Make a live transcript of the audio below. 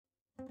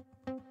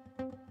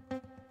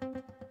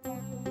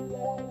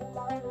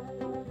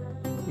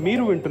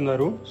మీరు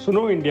వింటున్నారు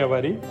సునో ఇండియా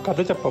వారి కథ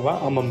చెప్పవా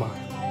అమ్మమ్మ.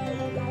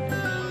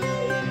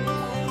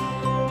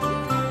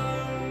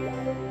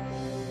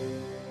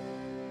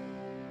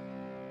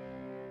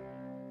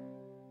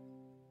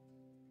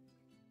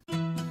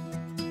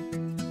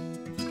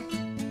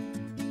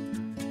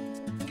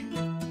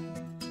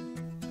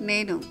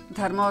 నేను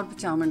ధర్మవరపు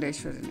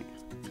చాముండేశ్వరిని.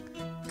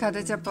 కథ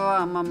చెప్పవా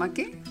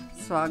అమ్మమ్మకి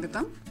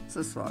స్వాగతం,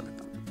 సుస్వాగతం.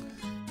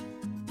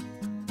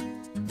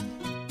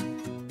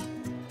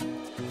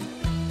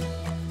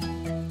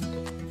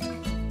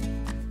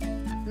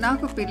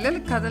 నాకు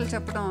పిల్లలకి కథలు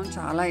చెప్పడం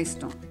చాలా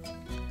ఇష్టం.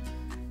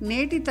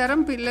 నేటి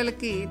తరం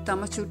పిల్లలకి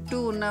తమ చుట్టూ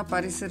ఉన్న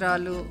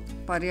పరిసరాలు,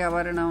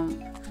 పర్యావరణం,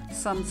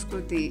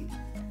 సంస్కృతి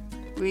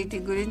వీటి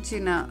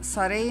గురించిన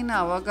సరైన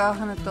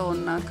అవగాహనతో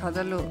ఉన్న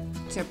కథలు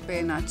చెప్పే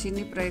నా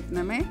చిన్ని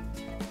ప్రయత్నమే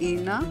ఈ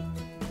నా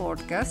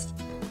పాడ్కాస్ట్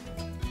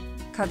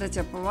కథ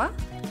చెప్పవా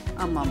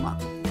అమ్మమ్మ.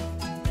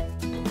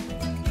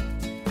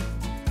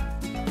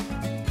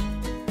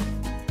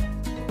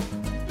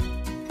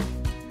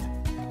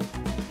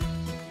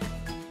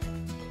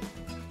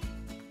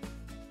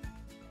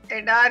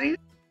 ఎడారి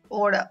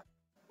ఓడ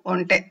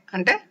ఒంటె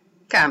అంటే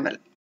క్యామెల్.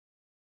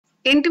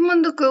 ఇంటి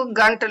ముందుకు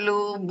గంటలు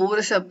బూర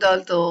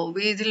శబ్దాలతో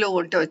వీధిలో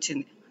ఒంటె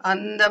వచ్చింది.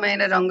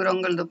 అందమైన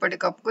రంగురంగుల దుప్పటి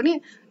కప్పుకుని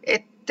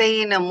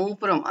ఎత్తైన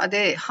మూపురం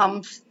అదే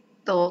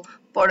హంప్స్తో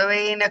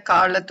పొడవైన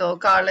కాళ్లతో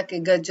కాళ్ళకి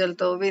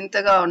గజ్జలతో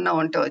వింతగా ఉన్న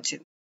ఒంటె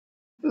వచ్చింది.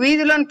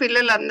 వీధిలోని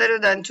పిల్లలందరూ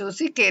దాన్ని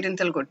చూసి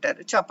కేరింతలు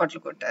కొట్టారు,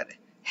 చప్పట్లు కొట్టారు.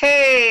 హే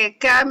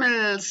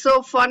క్యామెల్, సో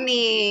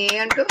ఫన్నీ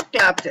అంటూ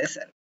క్లాప్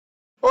చేశారు.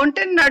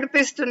 ఒంటెని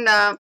నడిపిస్తున్న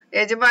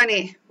యజమాని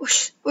ఉష్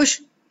ఉష్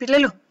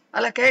పిల్లలు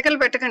అలా కేకలు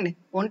పెట్టకండి,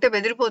 ఒంటె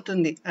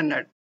బెదిరిపోతుంది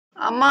అన్నాడు.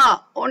 అమ్మా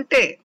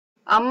ఒంటె,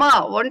 అమ్మా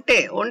ఒంటె,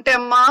 ఒంటె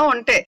అమ్మా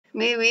ఒంటె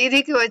మీ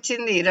వీధికి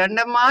వచ్చింది,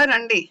 రండమ్మా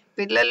రండి,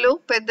 పిల్లలు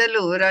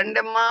పెద్దలు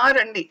రండమ్మా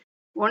రండి,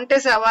 ఒంటె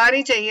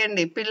సవారీ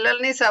చెయ్యండి,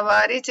 పిల్లల్ని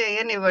సవారీ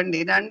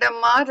చెయ్యనివ్వండి,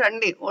 రండమ్మా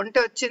రండి,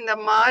 ఒంటె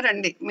వచ్చిందమ్మా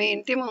రండి, మీ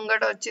ఇంటి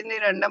ముంగట వచ్చింది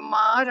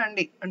రండమ్మా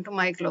రండి అంటూ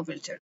మైక్ లో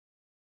పిలిచాడు.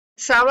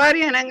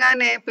 సవారీ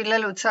అనగానే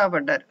పిల్లలు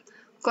ఉత్సాహపడ్డారు.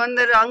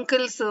 కొందరు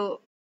అంకుల్స్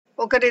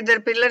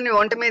ఒకరిద్దరు పిల్లల్ని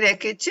ఒంటె మీద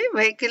ఎక్కించి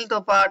వెహికల్ తో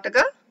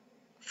పాటుగా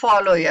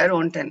ఫాలో అయ్యారు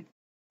ఒంటెని.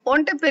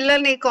 ఒంటె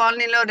పిల్లల్ని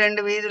కాలనీలో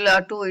 2 వీధులు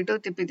అటు ఇటు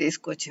తిప్పి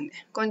తీసుకొచ్చింది.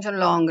 కొంచెం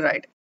లాంగ్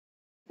రైడ్.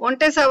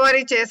 ఒంటె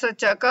సవారీ చేసి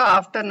వచ్చాక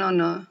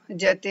ఆఫ్టర్నూన్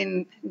జతిన్,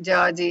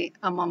 జాజీ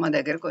అమ్మమ్మ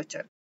దగ్గరకు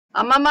వచ్చారు.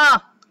 అమ్మమ్మ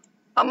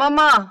అమ్మమ్మ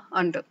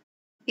అంటూ.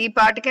 ఈ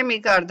పాటికే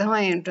మీకు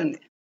అర్థమై ఉంటుంది.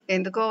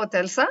 ఎందుకో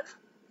తెలుసా?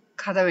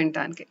 కథ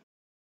వినటానికి.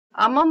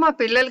 అమ్మమ్మ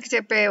పిల్లలకి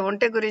చెప్పే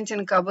ఒంటె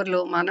గురించిన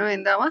కబుర్లు మనం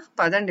విందామా?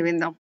 పదండి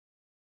విందాం.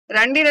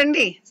 రండి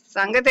రండి,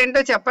 సంగతి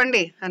ఏంటో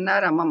చెప్పండి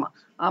అన్నారు అమ్మమ్మ.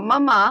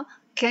 అమ్మమ్మ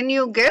can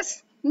you guess?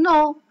 No,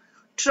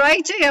 try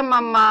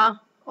చేయమ్మమ్మ.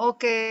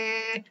 Okay,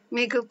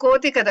 మీకు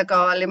కోతి కథ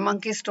కావాలి,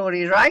 monkey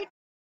story right?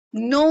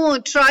 No,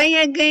 try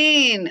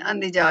again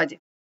అంది జాజి.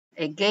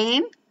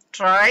 Again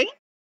try.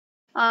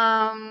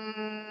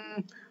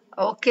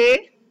 ఓకే,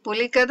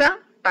 పులి కథ,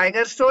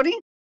 tiger story?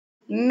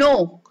 No,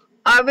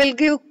 I will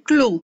give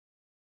clue.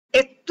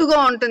 ఎత్తుగా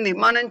ఉంటుంది,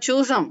 మనం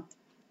చూసాం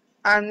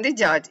అంది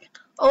జాజి.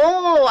 ఓ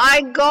ఐ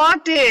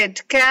గాట్ ఇట్,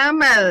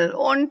 క్యామెల్,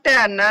 ఒంటె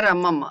అన్నారు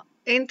అమ్మమ్మ.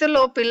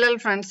 ఇంతలో పిల్లల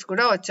ఫ్రెండ్స్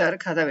కూడా వచ్చారు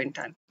కథ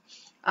వింటాను.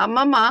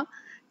 అమ్మమ్మ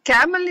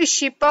క్యామెల్ ని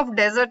షిప్ ఆఫ్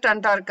డెజర్ట్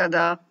అంటారు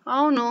కదా?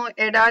 అవును,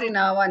 ఎడారి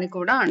నావ అని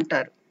కూడా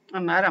అంటారు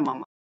అన్నారు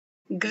అమ్మమ్మ.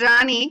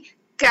 గ్రాని,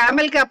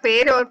 క్యామెల్ కి ఆ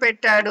పేరు ఎవరు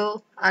పెట్టాడు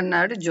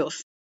అన్నాడు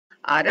జోస్.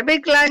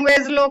 అరబిక్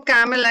లాంగ్వేజ్ లో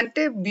క్యామెల్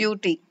అంటే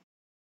బ్యూటీ.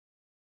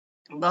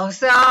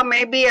 బహుశా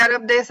మేబీ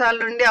అరబ్ దేశాల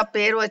నుండి ఆ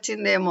పేరు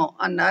వచ్చిందేమో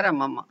అన్నారు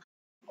అమ్మమ్మ.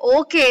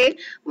 ఓకే,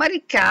 మరి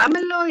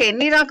క్యామెల్లో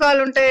ఎన్ని రకాలు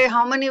ఉంటాయి?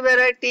 How many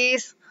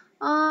varieties?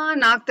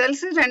 నాకు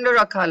తెలిసి 2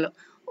 రకాలు.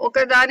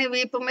 ఒకదాని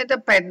వీపు మీద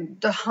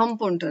పెద్ద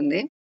హంప్ ఉంటుంది.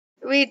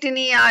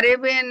 వీటిని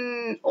అరేబియన్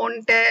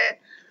ఒంటె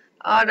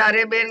ఆర్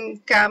అరేబియన్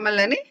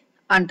క్యామెల్ అని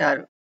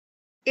అంటారు.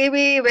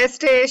 ఇవి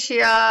వెస్ట్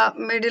ఏషియా,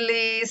 మిడిల్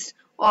ఈస్ట్,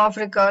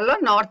 ఆఫ్రికాలో,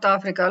 నార్త్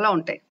ఆఫ్రికాలో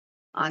ఉంటాయి.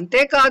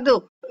 అంతేకాదు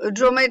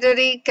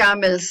dromedary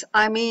camels,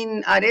 I mean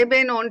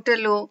Arabian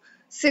ఒంటెలు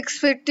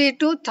 650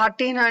 to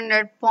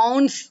 1300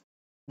 pounds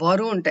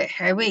బరువు ఉంటాయి,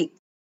 హెవీ.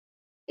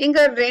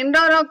 ఇంకా 2వ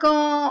రకం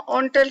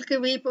ఒంటెలకి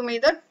వీపు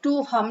మీద 2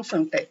 హంప్స్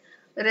ఉంటాయి,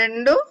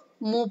 2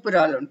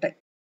 మూపురాలు ఉంటాయి.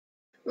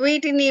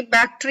 వీటిని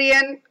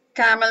బ్యాక్ట్రియన్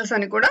క్యామెల్స్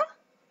అని కూడా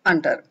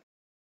అంటారు.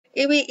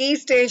 ఇవి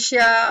ఈస్ట్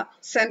ఏషియా,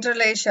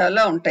 సెంట్రల్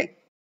ఏషియాలో ఉంటాయి.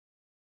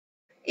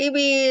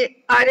 ఇవి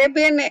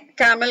అరేబియన్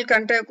క్యామెల్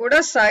కంటే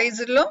కూడా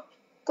సైజులో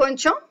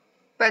కొంచెం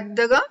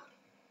పెద్దగా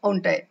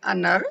ఉంటాయి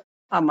అన్నారు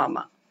అమ్మమ్మ.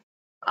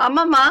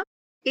 అమ్మమ్మ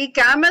ఈ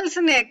క్యామెల్స్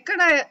ని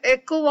ఎక్కడ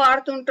ఎక్కువ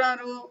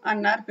వాడుతుంటారు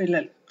అన్నారు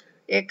పిల్లలు.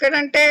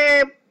 ఎక్కడంటే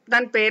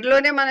దాని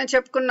పేరులోనే మనం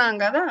చెప్పుకున్నాం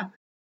కదా,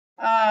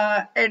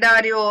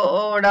 ఎడారి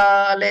ఓడా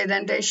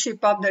లేదంటే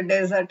షిప్ ఆఫ్ ద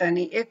డెజర్ట్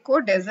అని ఎక్కువ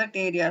డెజర్ట్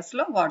ఏరియాస్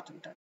లో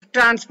వాడుతుంటారు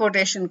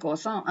ట్రాన్స్పోర్టేషన్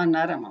కోసం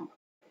అన్నారు అమ్మమ్మ.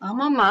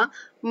 అమ్మమ్మ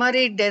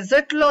మరి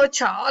డెజర్ట్ లో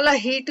చాలా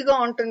హీట్ గా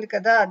ఉంటుంది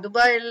కదా,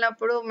 దుబాయ్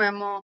వెళ్ళినప్పుడు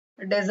మేము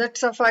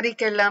డెజర్ట్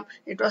సఫారీకి వెళ్ళాం,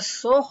 ఇట్ వాస్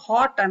సో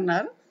హాట్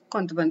అన్నారు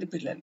కొంతమంది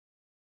పిల్లలు.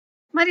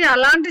 మరి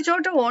అలాంటి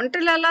చోట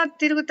ఒంటెలు ఎలా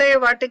తిరుగుతాయి,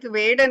 వాటికి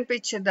వేడి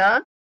అనిపించదా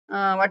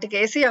వాటికి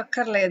ఏసీ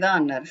అక్కర్లేదా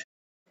అన్నారు.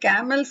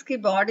 క్యామెల్స్ కి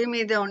బాడీ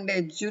మీద ఉండే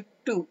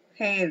జుట్టు,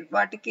 హెయిర్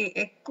వాటికి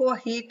ఎక్కువ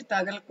హీట్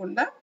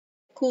తగలకుండా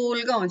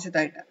కూల్ గా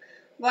ఉంచుతాయట.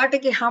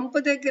 వాటికి హంప్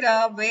దగ్గర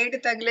వేడి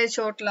తగిలే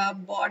చోట్ల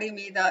బాడీ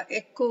మీద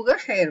ఎక్కువగా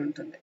హెయిర్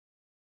ఉంటుంది.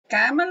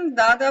 క్యామెల్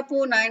దాదాపు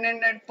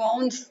 900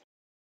 పౌండ్స్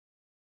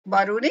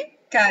బరువుని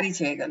క్యారీ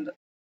చేయగలదు.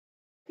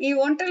 ఈ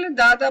ఒంటెలు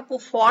దాదాపు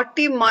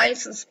 40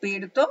 మైల్స్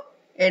స్పీడ్తో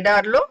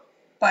ఎడార్లో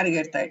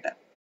పరిగెడతాయట.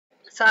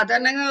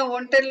 సాధారణంగా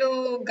ఒంటెలు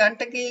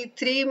గంటకి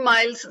 3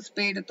 మైల్స్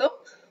స్పీడ్తో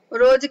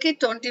రోజుకి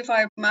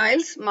 25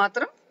 మైల్స్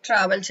మాత్రం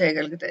ట్రావెల్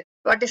చేయగలుగుతాయి.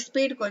 వాటి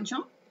స్పీడ్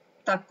కొంచెం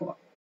తక్కువ.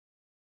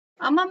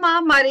 అమ్మమ్మ,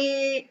 మరి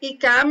ఈ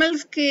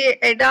క్యామెల్స్ కి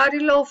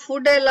ఎడారిలో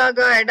ఫుడ్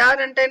ఎలాగా?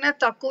 ఎడారి అంటేనే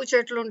తక్కువ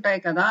చెట్లు ఉంటాయి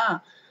కదా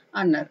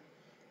అన్నారు.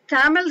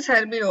 Camels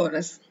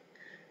herbivorous.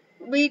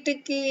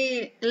 వీటికి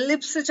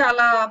లిప్స్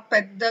చాలా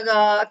పెద్దగా,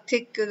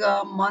 థిక్ గా,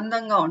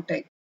 మందంగా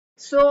ఉంటాయి.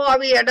 సో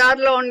అవి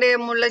ఎడారిలో ఉండే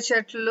ముళ్ళ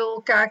చెట్లు,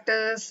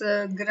 క్యాక్టస్,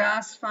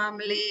 గ్రాస్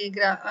ఫ్యామిలీ,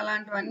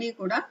 అలాంటివన్నీ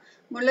కూడా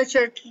ముళ్ళ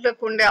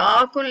చెట్లకు ఉండే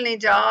ఆకుల్ని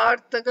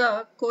జాగ్రత్తగా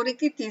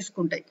కొరికి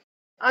తీసుకుంటాయి.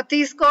 ఆ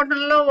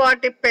తీసుకోవడంలో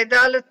వాటి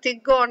పెదాలు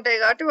తిగ్గా ఉంటాయి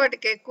కాబట్టి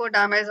వాటికి ఎక్కువ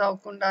డ్యామేజ్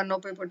అవ్వకుండా,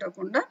 నొప్పి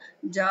పుట్టకుండా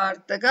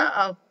జాగ్రత్తగా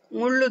ఆ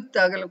ముళ్ళు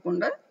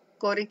తగలకుండా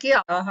కొరికి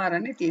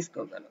ఆహారాన్ని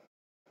తీసుకోగలవు.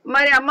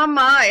 మరి అమ్మమ్మ,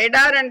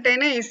 ఎడారి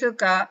అంటేనే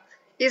ఇసుక.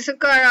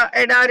 ఇసుక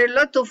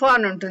ఎడారిలో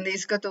తుఫాన్ ఉంటుంది,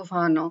 ఇసుక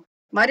తుఫాను.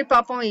 మరి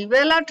పాపం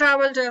ఇవేలా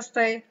ట్రావెల్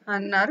చేస్తాయి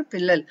అన్నారు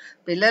పిల్లలు.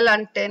 పిల్లలు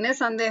అంటేనే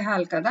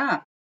సందేహాలు కదా,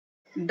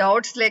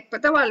 డౌట్స్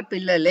లేకపోతే వాళ్ళ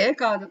పిల్లలే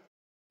కాదు.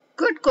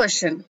 Good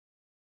question.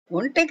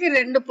 ఒంటెకి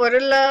 2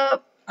 పొరల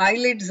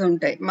ఐలిడ్స్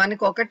ఉంటాయి.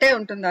 మనకి ఒకటే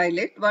ఉంటుంది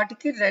ఐలిడ్,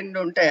 వాటికి 2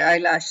 ఉంటాయి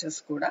ఐలాషెస్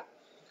కూడా.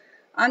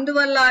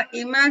 అందువల్ల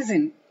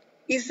ఇమాజిన్,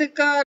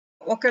 ఇసుక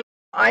ఒక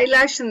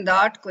ఐలాష్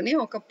దాటుకుని,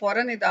 ఒక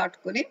పొరని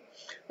దాటుకుని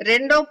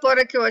రెండో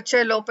పొరకి వచ్చే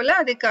లోపల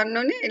అది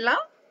కన్నుని ఇలా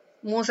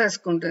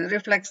మూసేసుకుంటుంది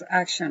రిఫ్లెక్స్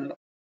యాక్షన్ లో.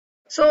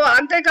 సో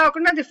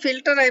అంతేకాకుండా అది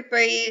ఫిల్టర్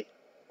అయిపోయి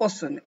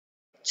వస్తుంది.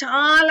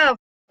 చాలా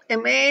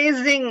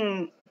అమేజింగ్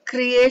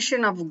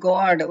క్రియేషన్ ఆఫ్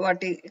గాడ్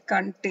వాటి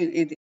కంటి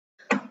ఇది.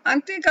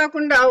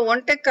 అంతేకాకుండా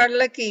ఒంటె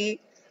కళ్ళకి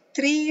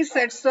 3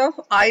 సెట్స్ ఆఫ్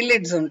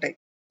ఐలిడ్స్ ఉంటాయి.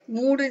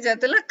 3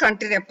 జతల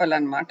కంటి రెప్పలు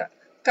అన్నమాట.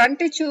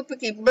 కంటి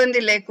చూపుకి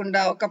ఇబ్బంది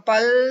లేకుండా ఒక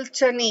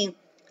పల్చని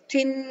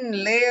థిన్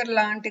లేయర్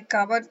లాంటి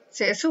కవర్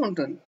చేసి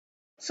ఉంటుంది.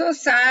 సో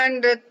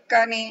శాండ్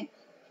కానీ,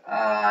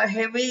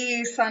 హెవీ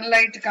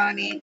సన్లైట్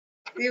కానీ,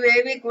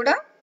 ఇవేవి కూడా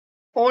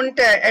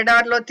ఒంటె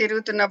ఎడార్లో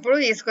తిరుగుతున్నప్పుడు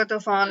ఇసుక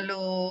తుఫాన్లు,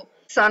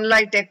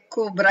 సన్లైట్,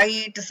 ఎక్కువ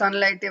బ్రైట్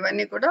సన్లైట్,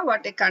 ఇవన్నీ కూడా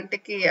వాటి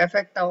కంటికి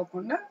ఎఫెక్ట్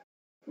అవ్వకుండా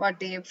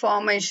వాటి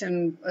ఫార్మేషన్,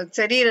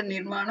 శరీర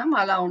నిర్మాణం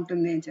అలా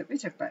ఉంటుంది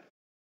అని చెప్పారు.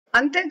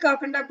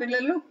 అంతేకాకుండా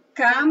పిల్లలు,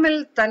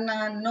 క్యామెల్ తన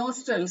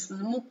నోస్ట్రల్స్,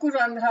 ముక్కు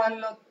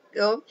రంధ్రాల్లో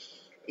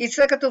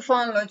ఇసుక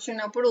తుఫాన్లు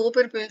వచ్చినప్పుడు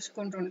ఊపిరి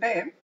పీల్చుకుంటుంటే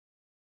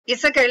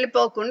ఇసుక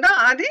వెళ్ళిపోకుండా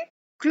అది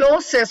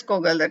క్లోజ్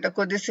చేసుకోగలదట.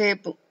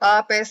 కొద్దిసేపు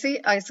ఆపేసి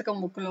ఆ ఇసుక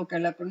ముక్కులోకి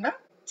వెళ్లకుండా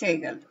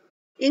చేయగలదు.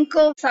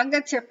 ఇంకో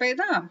సంగతి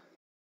చెప్పేదా,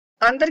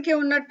 అందరికీ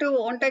ఉన్నట్టు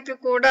ఒంటెకి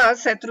కూడా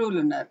శత్రువులు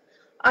ఉన్నారు.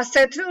 ఆ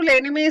శత్రువులు,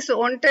 ఎనిమీస్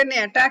ఒంటెని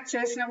అటాక్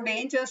చేసినప్పుడు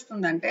ఏం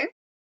చేస్తుందంటే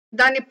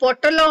దాని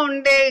పొట్టలో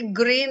ఉండే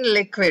గ్రీన్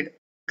లిక్విడ్,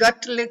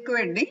 గట్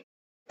లిక్విడ్ ని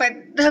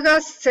పెద్దగా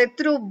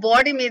శత్రువు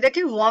బాడీ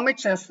మీదకి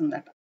వామిట్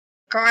చేస్తుందట.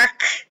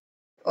 క్వాక్,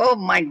 ఓ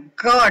మై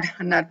గాడ్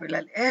అన్నారు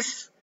పిల్లలు. ఎస్,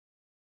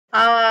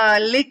 ఆ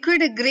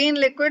లిక్విడ్,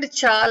 గ్రీన్ లిక్విడ్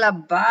చాలా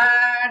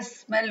బ్యాడ్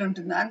స్మెల్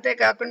ఉంటుంది.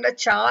 అంతేకాకుండా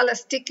చాలా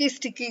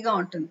స్టిక్కీగా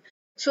ఉంటుంది.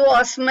 సో ఆ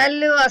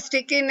స్మెల్, ఆ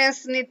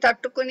స్టిక్కీనెస్ ని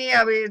తట్టుకుని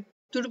అవి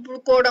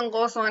తుడుపుకోవడం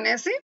కోసం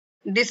అనేసి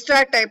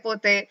డిస్ట్రాక్ట్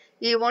అయిపోతే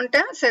ఈ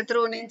ఒంటె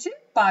శత్రువు నుంచి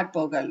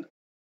పారిపోగలదు.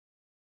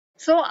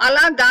 సో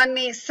అలా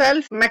దాన్ని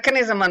సెల్ఫ్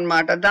మెకానిజం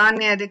అన్నమాట,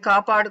 దాన్ని అది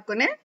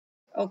కాపాడుకునే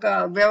ఒక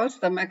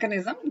వ్యవస్థ,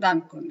 మెకానిజం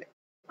దానికి ఉంది.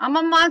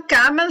 అమ్మమ్మ,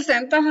 క్యామెల్స్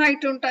ఎంత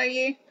హైట్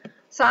ఉంటాయి?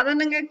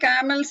 సాధారణంగా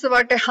క్యామెల్స్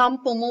వాటి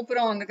హంప్,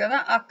 మూపురం ఉంది కదా,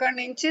 అక్కడి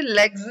నుంచి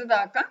లెగ్స్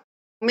దాకా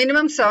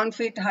మినిమం 7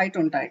 feet హైట్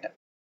ఉంటాయట.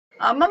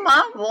 అమ్మమ్మ,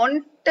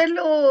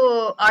 ఒంటెలు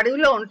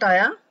అడవిలో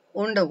ఉంటాయా?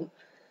 ఉండవు.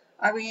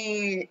 అవి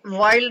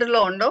వైల్డ్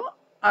లో ఉండవు.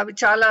 అవి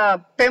చాలా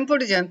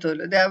పెంపుడు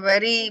జంతువులు. They are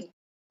very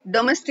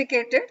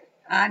domesticated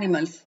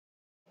animals.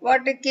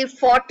 వాటికి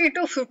 40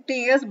 to 50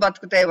 years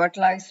బతుకుతాయి వాటి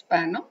లైఫ్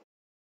స్పాన్.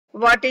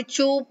 వాటి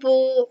చూపు,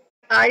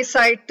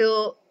 ఐసైట్,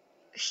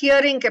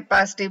 హియరింగ్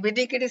కెపాసిటీ,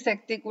 వినికిడి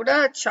శక్తి కూడా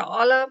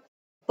చాలా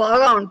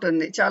బాగా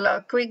ఉంటుంది. చాలా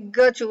క్విక్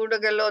గా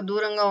చూడగల,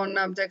 దూరంగా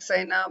ఉన్న ఆబ్జెక్ట్స్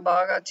అయినా,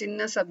 బాగా చిన్న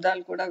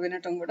శబ్దాలు కూడా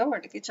వినటం కూడా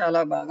వాటికి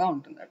చాలా బాగా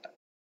ఉంటుందట.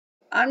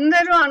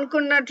 అందరూ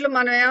అనుకున్నట్లు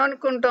మనం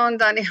ఏమనుకుంటాం,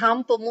 దాని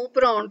హంప్,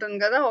 మూపురం ఉంటుంది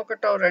కదా,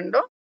 1 or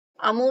 2,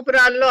 ఆ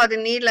మూపురాల్లో అది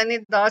నీళ్ళని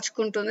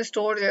దాచుకుంటుంది,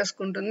 స్టోర్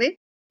చేసుకుంటుంది.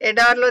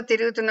 ఎడార్లో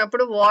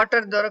తిరుగుతున్నప్పుడు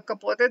వాటర్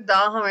దొరకకపోతే,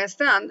 దాహం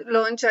వేస్తే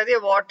అందులోంచి అది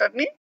వాటర్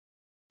ని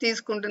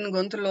తీసుకుంటుంది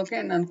గొంతులోకి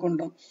అని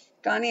అనుకుంటాం.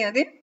 కానీ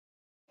అది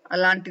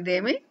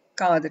అలాంటిదేమీ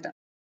కాదుట.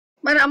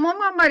 మరి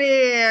అమ్మమ్మ, మరి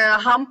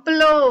హంప్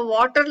లో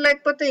వాటర్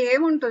లేకపోతే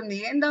ఏముంటుంది,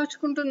 ఏం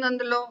దాచుకుంటుంది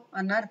అందులో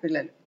అన్నారు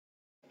పిల్లలు.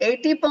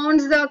 80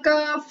 pounds దాకా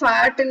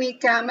ఫ్యాట్ ని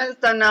క్యామెల్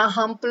తన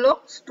హంప్ లో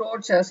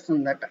స్టోర్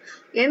చేస్తుందట.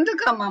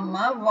 ఎందుకమ్మమ్మ?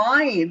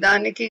 వాయ్,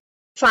 దానికి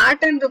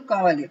ఫ్యాట్ ఎందుకు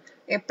కావాలి?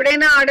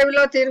 ఎప్పుడైనా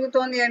అడవిలో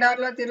తిరుగుతోంది,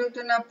 ఎడారిలో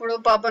తిరుగుతున్నప్పుడు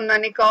పాపం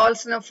దానికి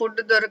కావాల్సిన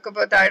ఫుడ్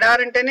దొరకకపోతే,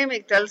 ఎడారి అంటేనే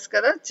మీకు తెలుసు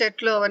కదా,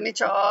 చెట్లు అవన్నీ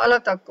చాలా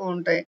తక్కువ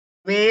ఉంటాయి,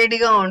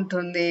 వేడిగా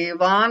ఉంటుంది,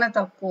 వాన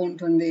తక్కువ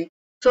ఉంటుంది.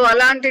 సో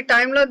అలాంటి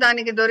టైంలో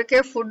దానికి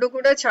దొరికే ఫుడ్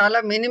కూడా చాలా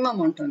మినిమం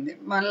ఉంటుంది,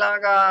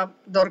 మనలాగా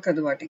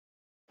దొరకదు, వాటికి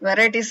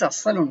వెరైటీస్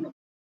అస్సలు ఉండవు.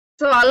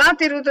 సో అలా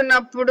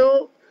తిరుగుతున్నప్పుడు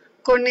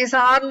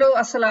కొన్నిసార్లు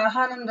అసలు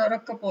ఆహారం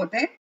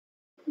దొరకకపోతే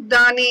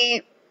దాని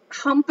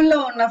హంప్ లో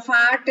ఉన్న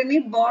ఫ్యాట్ ని,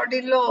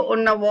 బాడీలో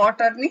ఉన్న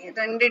వాటర్ ని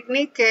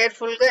రెండింటిని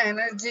కేర్ఫుల్ గా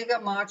ఎనర్జీగా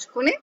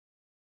మార్చుకుని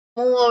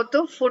మూవ్ అవుతూ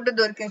ఫుడ్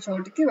దొరికే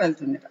చోటికి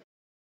వెళ్తుంది.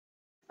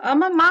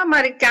 అమ్మమ్మ,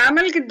 మరి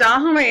క్యామెల్ కి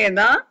దాహం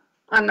అయ్యేదా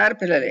అన్నారు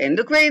పిల్లలు.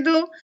 ఎందుకు వేయదు?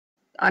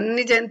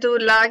 అన్ని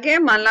జంతువులాగే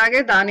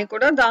మనలాగే దానికి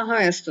కూడా దాహం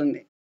వేస్తుంది.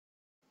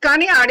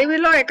 కానీ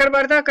అడవిలో ఎక్కడ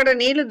పడితే అక్కడ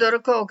నీళ్లు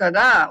దొరకవు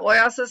కదా,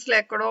 ఓయాసిస్ లో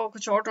ఎక్కడో ఒక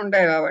చోటు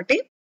ఉంటాయి కాబట్టి.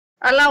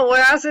 అలా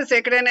ఓయాసిస్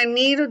ఎక్కడైనా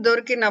నీరు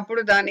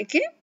దొరికినప్పుడు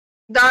దానికి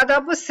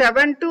దాదాపు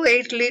 7 to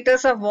 8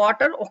 liters ఆఫ్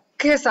వాటర్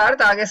ఒకేసారి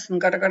తాగేస్తుంది,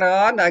 కటకడా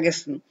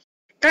తాగేస్తుంది.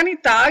 కానీ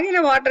తాగిన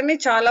వాటర్ ని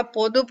చాలా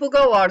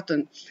పొదుపుగా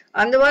వాడుతుంది.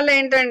 అందువల్ల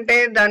ఏంటంటే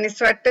దాని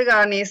స్వెట్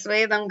కానీ,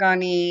 స్వేదం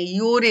కానీ,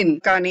 యూరిన్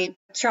కానీ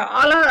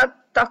చాలా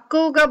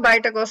తక్కువగా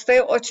బయటకు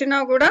వస్తాయి. వచ్చినా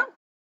కూడా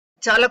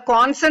చాలా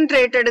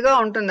కాన్సన్ట్రేటెడ్ గా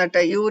ఉంటుందట.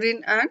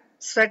 Urine and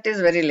sweat is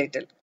very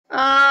little.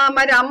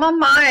 మరి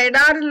అమ్మమ్మ,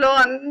 ఎడారిలో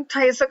అంత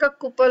ఇసుక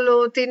కుప్పలు,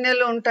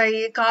 తిన్నెలు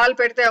ఉంటాయి, కాలు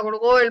పెడితే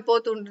అక్కడికో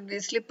వెళ్ళిపోతూ ఉంటుంది,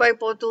 స్లిప్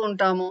అయిపోతూ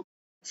ఉంటాము.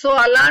 సో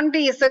అలాంటి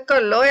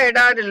ఇసుకల్లో,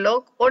 ఎడారిలో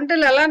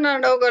ఒంటెలు ఎలా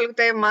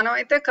నడవగలుగుతాయి? మనం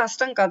అయితే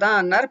కష్టం కదా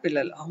అన్నారు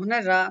పిల్లలు.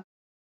 అవునరా,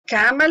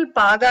 క్యామెల్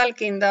పాదాల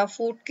కింద,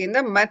 ఫూట్ కింద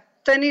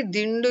మెత్తని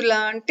దిండు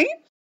లాంటి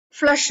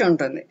ఫ్లష్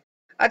ఉంటుంది.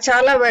 అది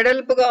చాలా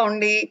వెడల్పుగా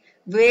ఉండి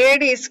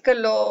వేడి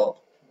ఇసుకలో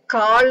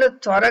కాళ్ళు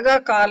త్వరగా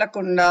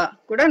కాలకుండా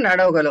కూడా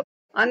నడవగలవు.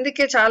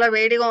 అందుకే చాలా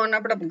వేడిగా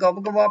ఉన్నప్పుడు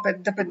గబగబా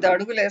పెద్ద పెద్ద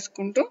అడుగులు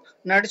వేసుకుంటూ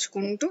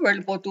నడుచుకుంటూ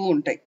వెళ్ళిపోతూ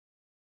ఉంటాయి.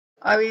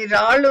 అవి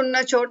రాళ్ళు ఉన్న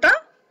చోట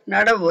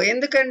నడవు,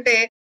 ఎందుకంటే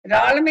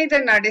రాళ్ళ మీద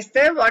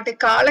నడిస్తే వాటి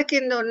కాళ్ళ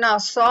కింద ఉన్న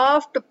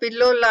సాఫ్ట్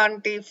పిల్లో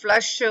లాంటి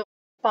ఫ్లష్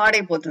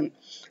పాడైపోతుంది.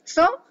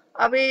 సో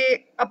అవి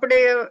అప్పుడు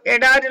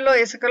ఎడారిలో,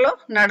 ఇసుకలో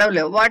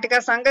నడవలేవు. వాటికి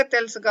ఆ సంగతి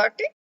తెలుసు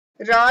కాబట్టి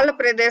రాళ్ళ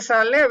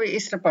ప్రదేశాలే అవి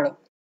ఇష్టపడవు.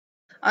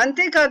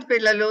 అంతేకాదు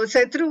పిల్లలు,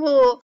 శత్రువు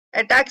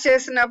అటాక్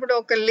చేసినప్పుడు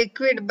ఒక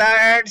liquid,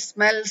 bad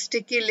smell,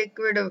 sticky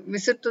liquid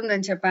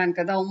విసురుతుందని చెప్పాను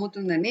కదా,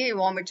 ఉమ్ముతుందని,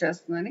 వామిట్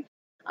చేస్తుందని.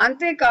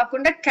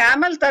 అంతేకాకుండా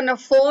క్యామెల్ తన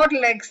 4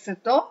 legs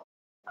తో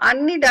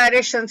అన్ని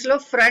డైరెక్షన్స్ లో,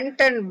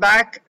 ఫ్రంట్ అండ్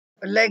బ్యాక్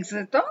లెగ్స్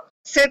తో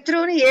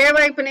శత్రువుని ఏ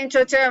వైపు నుంచి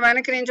వచ్చినా,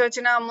 వెనక నుంచి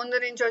వచ్చినా, ముందు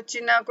నుంచి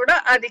వచ్చినా కూడా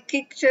అది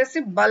కిక్ చేసి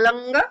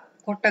బలంగా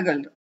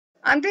కొట్టగలదు.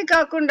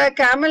 అంతేకాకుండా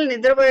క్యామెల్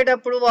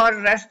నిద్రపోయేటప్పుడు, వారు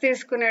రెస్ట్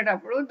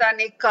తీసుకునేటప్పుడు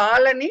దాని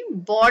కాళ్ళని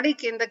బాడీ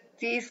కింద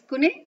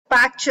తీసుకుని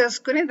ప్యాక్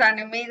చేసుకుని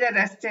దాని మీద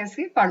రెస్ట్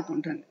చేసి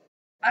పడుకుంటుంది.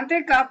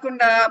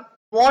 అంతేకాకుండా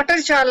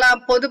వాటర్ చాలా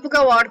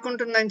పొదుపుగా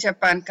వాడుకుంటుందని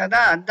చెప్పాను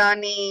కదా,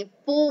 దాని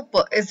పూప్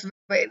ఇస్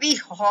వెరీ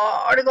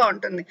హార్డ్ గా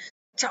ఉంటుంది,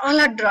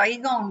 చాలా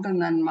డ్రైగా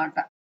ఉంటుంది అన్నమాట.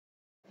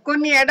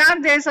 కొన్ని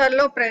ఎడారి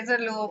దేశాల్లో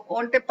ప్రజలు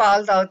ఒంటె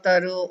పాలు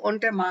తాగుతారు,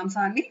 ఒంటె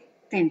మాంసాన్ని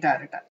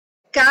తింటారట.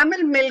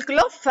 క్యామెల్ మిల్క్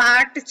లో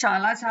ఫ్యాట్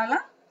చాలా చాలా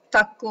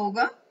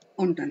తక్కువగా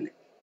ఉంటుంది.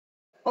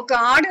 ఒక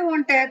ఆడ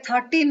ఒంటె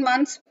 13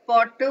 months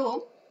పాటు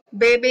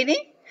బేబీని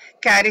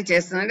క్యారీ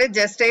చేస్తుంది. అంటే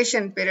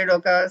జెస్టేషన్ పీరియడ్,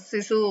 ఒక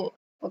శిశువు,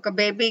 ఒక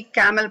బేబీ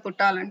క్యామెల్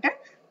పుట్టాలంటే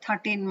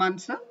 13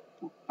 months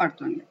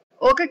పడుతుంది.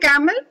 ఒక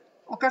క్యామెల్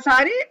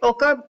ఒకసారి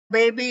ఒక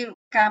బేబీ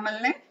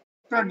క్యామెల్ నే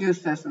ప్రొడ్యూస్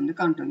చేస్తుంది,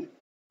 కంటుంది.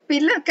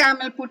 పిల్ల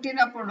క్యామెల్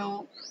పుట్టినప్పుడు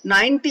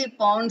 90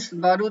 pounds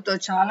బరువుతో,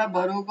 చాలా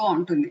బరువుగా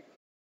ఉంటుంది.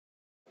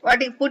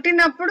 వాటికి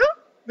పుట్టినప్పుడు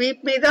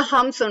వీప్ మీద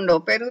హమ్స్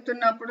ఉండవు,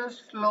 పెరుగుతున్నప్పుడు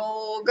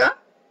స్లోగా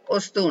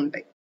వస్తూ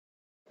ఉంటాయి.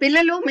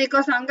 పిల్లలు,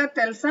 మీకు సంగతి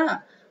తెలుసా?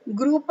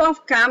 గ్రూప్ ఆఫ్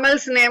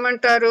క్యామెల్స్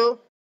ఏమంటారు?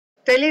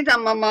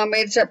 తెలీదమ్మమ్మ,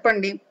 మీరు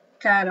చెప్పండి.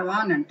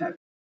 క్యారవాన్ అంటారు.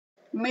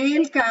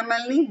 మేల్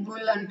క్యామెల్ ని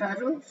బుల్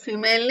అంటారు,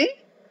 ఫిమేల్ ని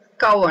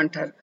కౌ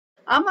అంటారు.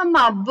 అమ్మమ్మ,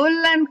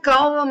 బుల్ అండ్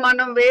కౌ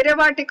మనం వేరే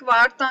వాటికి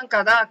వాడతాం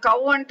కదా, కౌ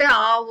అంటే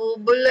ఆవు,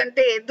 బుల్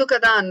అంటే ఎద్దు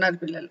కదా అన్నారు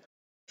పిల్లలు.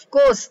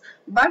 కోర్స్,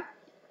 బట్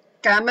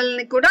క్యామెల్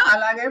ని కూడా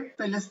అలాగే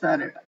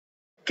పిలుస్తారట.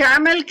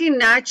 క్యామెల్ కి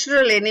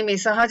న్యాచురల్ ఎనిమి,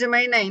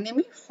 సహజమైన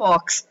ఎనిమి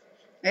ఫాక్స్,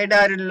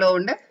 ఎడారిలో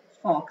ఉండే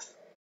ఫాక్స్.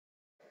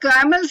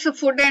 క్యామెల్స్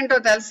ఫుడ్ ఏంటో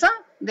తెలుసా?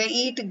 They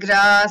eat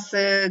grass,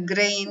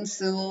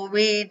 grains,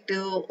 wheat,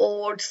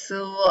 oats,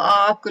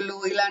 ఆకులు,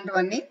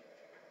 ఇలాంటివన్నీ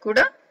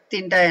కూడా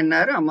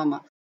తింటాయన్నారు అమ్మమ్మ.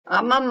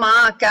 అమ్మమ్మ,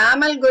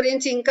 క్యామెల్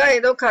గురించి ఇంకా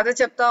ఏదో కథ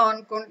చెప్తావు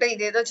అనుకుంటే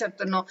ఇదేదో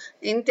చెప్తున్నావు,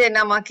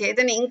 ఇంతేనా? మాకు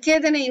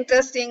ఇంకేదైనా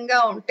ఇంట్రెస్టింగ్ గా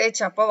ఉంటే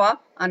చెప్పవా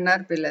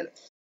అన్నారు పిల్లలు.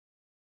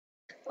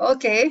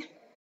 ఓకే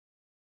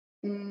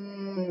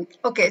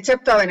ఓకే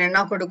చెప్తావని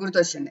నాకు ఒకటి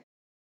గుర్తొచ్చింది.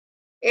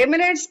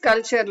 ఎమిరేట్స్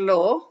కల్చర్ లో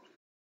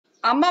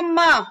అమ్మమ్మ,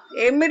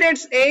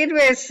 ఎమిరేట్స్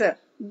ఎయిర్వేస్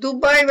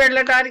దుబాయ్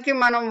వెళ్ళటానికి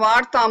మనం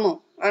వాడతాము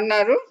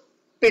అన్నారు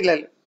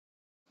పిల్లలు.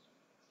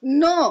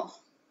 నో,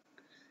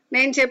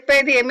 నేను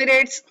చెప్పేది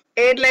ఎమిరేట్స్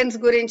ఎయిర్లైన్స్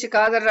గురించి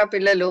కాదర్రా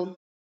పిల్లలు.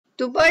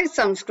 దుబాయ్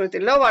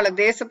సంస్కృతిలో, వాళ్ళ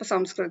దేశపు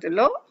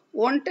సంస్కృతిలో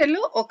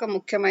ఒంటెలు ఒక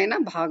ముఖ్యమైన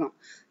భాగం.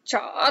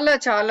 చాలా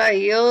చాలా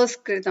ఇయర్స్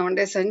క్రితం,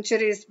 అంటే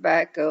సెంచరీస్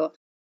బ్యాక్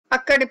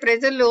అక్కడి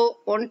ప్రజలు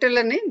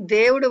ఒంటెలని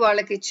దేవుడు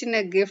వాళ్ళకి ఇచ్చిన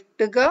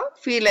గిఫ్ట్ గా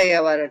ఫీల్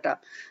అయ్యేవారట.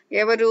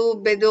 ఎవరు?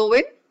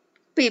 బెదోవిన్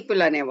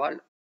పీపుల్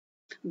అనేవాళ్ళు.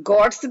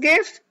 గాడ్స్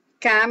గిఫ్ట్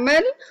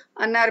క్యామెల్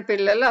అన్నారు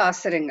పిల్లలు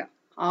ఆశ్చర్యంగా.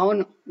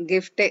 అవును,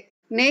 గిఫ్టే.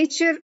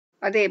 నేచర్,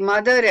 అదే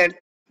మదర్ ఎర్త్,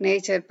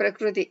 నేచర్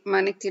ప్రకృతి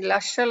మనకి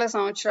లక్షల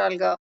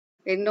సంవత్సరాలుగా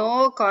ఎన్నో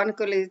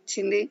కానుకలు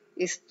ఇచ్చింది,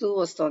 ఇస్తూ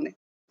వస్తోంది.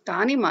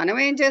 కానీ మనం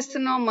ఏం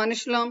చేస్తున్నాం?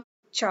 మనుషులం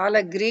చాలా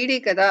గ్రీడీ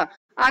కదా.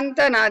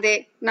 అంతా నాదే,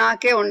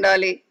 నాకే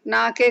ఉండాలి,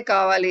 నాకే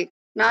కావాలి,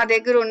 నా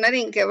దగ్గర ఉన్నది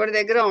ఇంకెవరి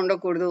దగ్గర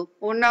ఉండకూడదు,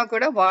 ఉన్నా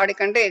కూడా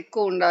వాడికంటే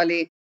ఎక్కువ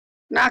ఉండాలి,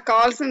 నాకు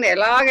కావాల్సింది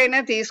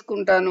ఎలాగైనా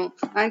తీసుకుంటాను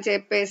అని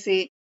చెప్పేసి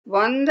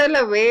వందల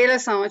వేల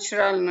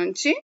సంవత్సరాల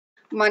నుంచి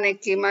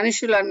మనకి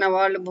మనుషులు అన్న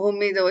వాళ్ళు భూమి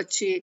మీద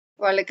వచ్చి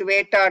వాళ్ళకి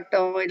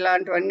వేటాడటం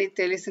ఇలాంటివన్నీ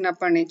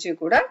తెలిసినప్పటి నుంచి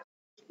కూడా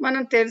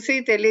మనం తెలిసి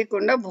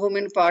తెలియకుండా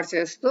భూమిని పాడు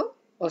చేస్తూ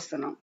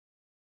వస్తున్నాం.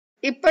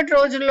 ఇప్పటి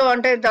రోజుల్లో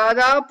అంటే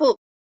దాదాపు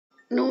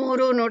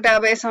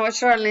 100-150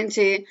 సంవత్సరాల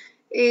నుంచి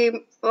ఈ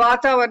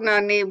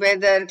వాతావరణాన్ని,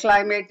 వెదర్,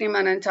 క్లైమేట్ ని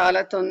మనం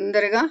చాలా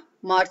తొందరగా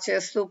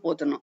మార్చేస్తూ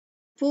పోతున్నాం.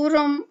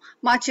 పూర్వం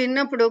మా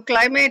చిన్నప్పుడు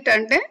క్లైమేట్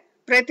అంటే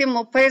ప్రతి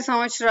 30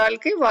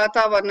 సంవత్సరాలకి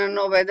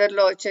వాతావరణంలో, వెదర్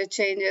లో వచ్చే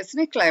చేంజెస్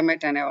ని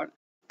క్లైమేట్ అనేవాడు.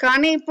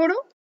 కానీ ఇప్పుడు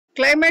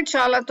క్లైమేట్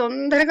చాలా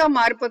తొందరగా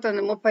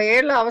మారిపోతుంది. 30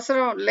 ఏళ్ళ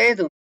అవసరం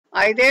లేదు.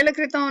 5 ఏళ్ల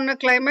క్రితం ఉన్న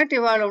క్లైమేట్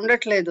ఇవాళ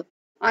ఉండట్లేదు.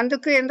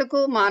 ఎందుకు?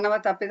 మానవ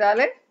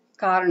తప్పిదాలే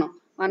కారణం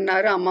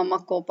అన్నారు అమ్మమ్మ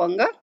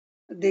కోపంగా,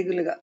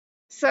 దిగులుగా.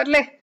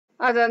 సర్లే,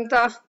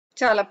 అదంతా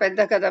చాలా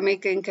పెద్ద కథ,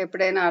 మీకు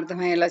ఇంకెప్పుడైనా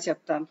అర్థమయ్యేలా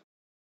చెప్తాను.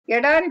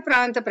 ఎడారి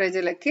ప్రాంత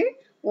ప్రజలకి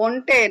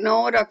ఒంటె ఎన్నో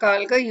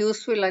రకాలుగా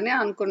యూస్ఫుల్ అని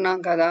అనుకున్నాం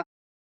కదా.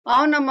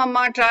 అవునమ్మమ్మ,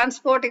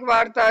 ట్రాన్స్పోర్ట్ కి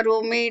వాడతారు,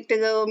 మీట్,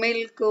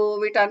 మిల్క్,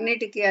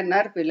 వీటన్నిటికీ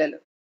అన్నారు పిల్లలు.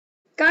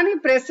 కానీ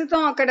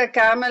ప్రస్తుతం అక్కడ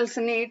క్యామెల్స్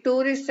ని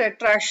టూరిస్ట్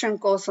అట్రాక్షన్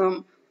కోసం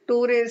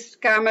tourist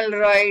camel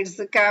rides,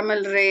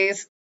 camel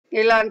race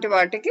ఇలాంటి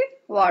వాటికి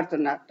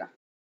వాడుతున్నారట.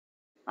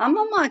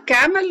 అమ్మమ్మ,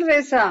 క్యామెల్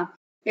రేసా?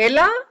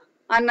 ఎలా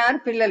అన్నారు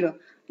పిల్లలు.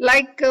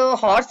 Like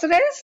horse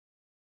race?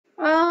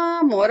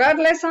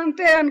 మోరార్లెస్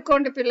అంతే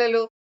అనుకోండి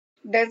పిల్లలు.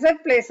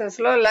 డెజర్ట్ ప్లేసెస్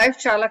లో లైఫ్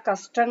చాలా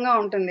కష్టంగా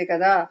ఉంటుంది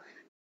కదా.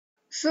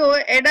 సో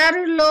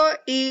ఎడారుల్లో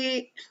ఈ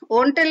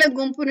ఒంటెల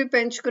గుంపుని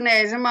పెంచుకునే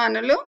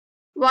యజమానులు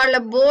వాళ్ళ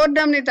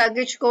బోర్డమ్ ని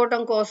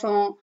తగ్గించుకోవటం కోసం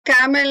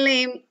క్యామెల్ ని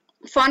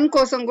ఫన్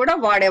కోసం కూడా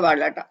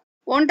వాడేవాళ్ళట.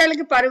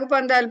 ఒంటెలకి పరుగు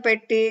పందాలు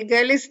పెట్టి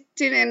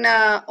గెలిచిన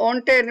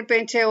ఒంటెని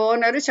పెంచే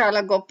ఓనరు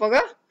చాలా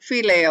గొప్పగా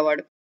ఫీల్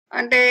అయ్యేవాడు.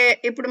 అంటే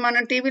ఇప్పుడు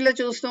మనం టీవీలో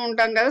చూస్తూ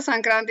ఉంటాం కదా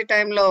సంక్రాంతి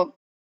టైంలో,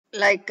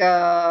 లైక్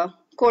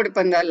కోడి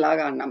పందాలు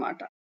లాగా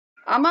అన్నమాట.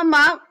 అమ్మమ్మ,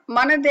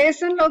 మన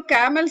దేశంలో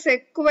క్యామెల్స్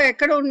ఎక్కువ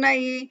ఎక్కడ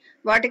ఉన్నాయి?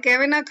 వాటికి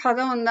ఏమైనా కథ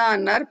ఉందా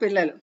అన్నారు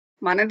పిల్లలు.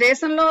 మన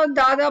దేశంలో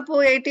దాదాపు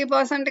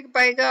 80% కి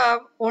పైగా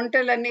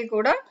ఒంటెలన్నీ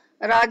కూడా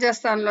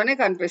రాజస్థాన్ లోనే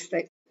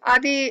కనిపిస్తాయి.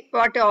 అది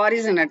వాటి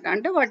ఆరిజిన్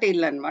అంటే వాటి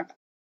ఇల్లు అన్నమాట.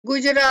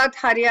 గుజరాత్,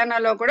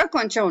 హర్యానాలో కూడా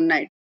కొంచెం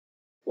ఉన్నాయి.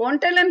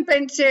 ఒంటెలను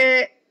పెంచే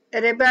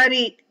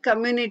రెబారీ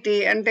కమ్యూనిటీ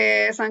అంటే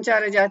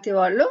సంచార జాతి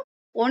వాళ్ళు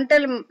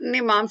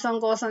ఒంటెలని మాంసం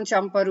కోసం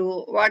చంపరు,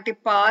 వాటి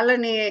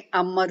పాలని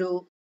అమ్మరు,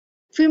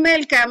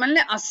 ఫిమేల్ క్యామెల్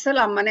ని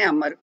అస్సలు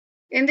అమ్మరు.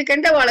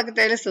 ఎందుకంటే వాళ్ళకి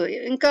తెలుసు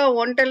ఇంకా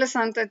ఒంటెల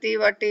సంతతి,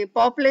 వాటి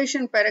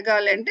పాపులేషన్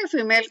పెరగాలంటే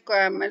ఫిమేల్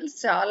క్యామెల్స్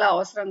చాలా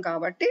అవసరం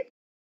కాబట్టి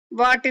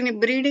వాటిని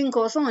బ్రీడింగ్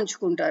కోసం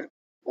ఉంచుకుంటారు.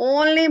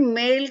 ఓన్లీ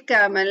మేల్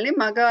క్యామెల్ ని,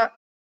 మగ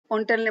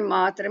ఒంటెల్ని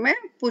మాత్రమే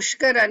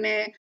పుష్కర్ అనే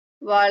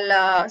వాళ్ళ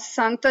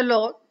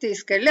సంతలో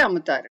తీసుకెళ్లి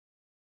అమ్ముతారు.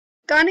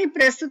 కానీ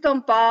ప్రస్తుతం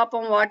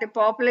పాపం వాటి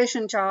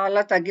పాపులేషన్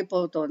చాలా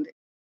తగ్గిపోతోంది.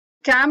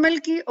 క్యామెల్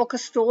కి ఒక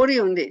స్టోరీ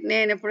ఉంది,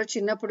 నేను ఎప్పుడు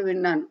చిన్నప్పుడు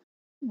విన్నాను.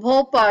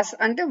 భోపాస్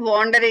అంటే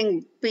వాండరింగ్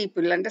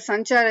పీపుల్, అంటే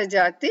సంచార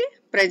జాతి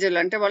ప్రజలు,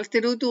 అంటే వాళ్ళు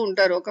తిరుగుతూ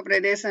ఉంటారు, ఒక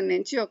ప్రదేశం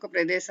నుంచి ఒక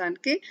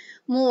ప్రదేశానికి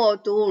మూవ్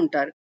అవుతూ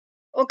ఉంటారు.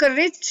 ఒక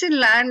రిచ్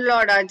ల్యాండ్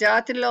లార్డ్, ఆ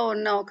జాతిలో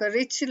ఉన్న ఒక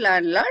రిచ్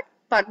ల్యాండ్ లార్డ్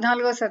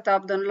 14వ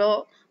శతాబ్దంలో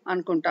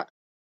అనుకుంటా,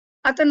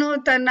 అతను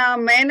తన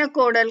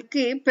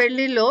మేనకోడలికి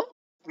పెళ్లిలో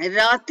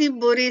రాతి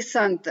బురి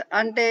సంత్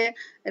అంటే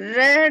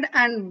red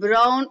and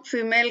brown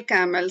female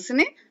camels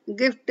ని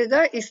గిఫ్ట్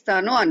గా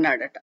ఇస్తాను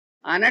అన్నాడట.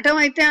 అనటం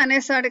అయితే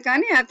అనేసాడు,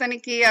 కానీ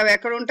అతనికి అవి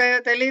ఎక్కడ ఉంటాయో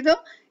తెలీదు,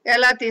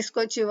 ఎలా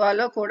తీసుకొచ్చి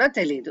ఇవ్వాలో కూడా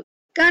తెలీదు.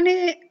 కానీ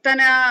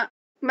తన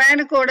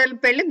మేనకోడలి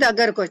పెళ్లి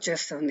దగ్గరకు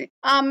వచ్చేస్తుంది.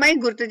 ఆ అమ్మాయి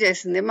గుర్తు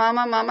చేసింది,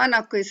 మామ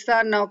నాకు ఇస్తా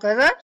అన్నావు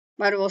కదా,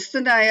 మరి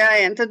వస్తున్నాయా,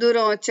 ఎంత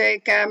దూరం వచ్చాయి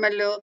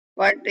క్యామెల్?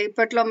 వాటి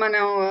ఇప్పట్లో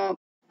మనం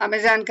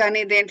అమెజాన్ కానీ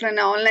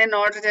దేంట్లోనే ఆన్లైన్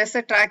ఆర్డర్ చేస్తే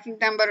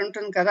ట్రాకింగ్ నెంబర్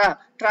ఉంటుంది కదా,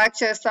 ట్రాక్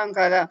చేస్తాం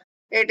కదా,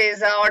 it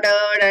is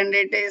ordered and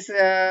it is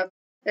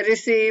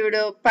received,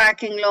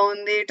 packing లో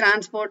ఉంది,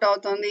 ట్రాన్స్పోర్ట్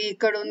అవుతుంది,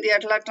 ఇక్కడ ఉంది,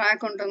 అట్లా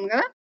ట్రాక్ ఉంటుంది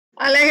కదా.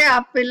 అలాగే ఆ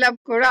పిల్ల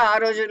కూడా ఆ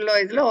రోజుల్లో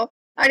ఇదిలో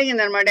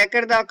అడిగింది అనమాట,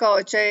 ఎక్కడి దాకా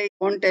వచ్చాయి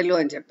ఒంటెలు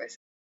అని చెప్పేసి.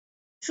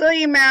 సో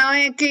ఈ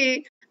మామయ్యకి,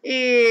 ఈ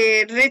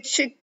రిచ్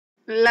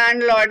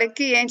ల్యాండ్ లార్డ్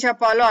కి ఏం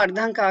చెప్పాలో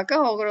అర్థం కాక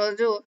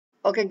ఒకరోజు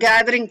ఒక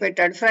గ్యాదరింగ్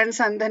పెట్టాడు,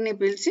 ఫ్రెండ్స్ అందరినీ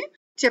పిలిచి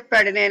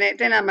చెప్పాడు,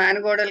 నేనైతే నా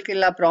మేనగోడలకి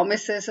ఇలా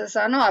ప్రామిస్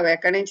చేసేసాను, అవి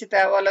ఎక్కడి నుంచి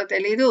తేవాలో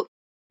తెలీదు,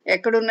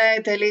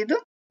 ఎక్కడున్నాయో తెలీదు,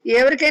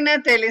 ఎవరికైనా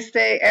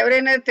తెలిస్తే,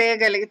 ఎవరైనా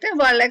తేయగలిగితే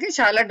వాళ్ళకి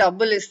చాలా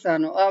డబ్బులు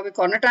ఇస్తాను, అవి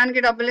కొనటానికి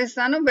డబ్బులు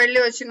ఇస్తాను, వెళ్ళి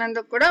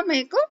వచ్చినందుకు కూడా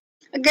మీకు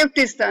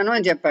గిఫ్ట్ ఇస్తాను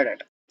అని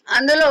చెప్పాడట.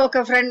 అందులో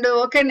ఒక ఫ్రెండ్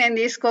ఓకే నేను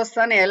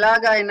తీసుకొస్తాను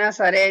ఎలాగైనా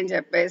సరే అని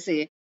చెప్పేసి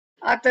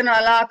అతను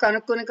అలా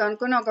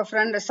కనుక్కుని ఒక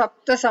ఫ్రెండ్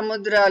సప్త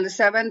సముద్రాలు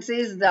 7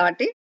 సీస్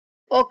దాటి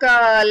ఒక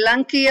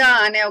లంకియా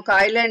అనే ఒక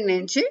ఐలాండ్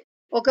నుంచి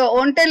ఒక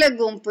ఒంటెల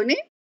గుంపుని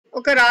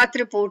ఒక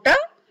రాత్రి పూట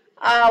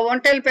ఆ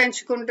ఒంటెలు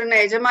పెంచుకుంటున్న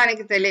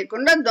యజమానికి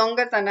తెలియకుండా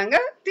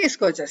దొంగతనంగా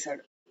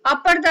తీసుకొచ్చేసాడు.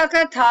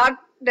 అప్పటిదాకా థార్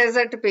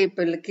డెజర్ట్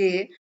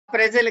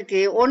ప్రజలకి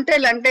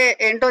ఒంటెలు అంటే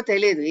ఏంటో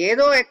తెలియదు.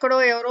 ఏదో ఎక్కడో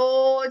ఎవరో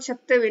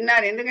చెప్తే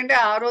విన్నారు. ఎందుకంటే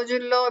ఆ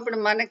రోజుల్లో ఇప్పుడు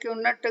మనకి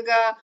ఉన్నట్టుగా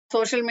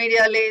సోషల్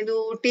మీడియా లేదు,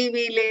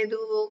 టీవీ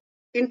లేదు,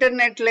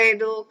 ఇంటర్నెట్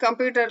లేదు,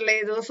 కంప్యూటర్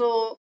లేదు. సో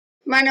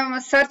మనం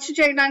సెర్చ్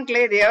చేయడానికి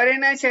లేదు.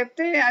 ఎవరైనా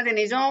చెప్తే అది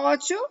నిజం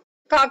అవ్వచ్చు,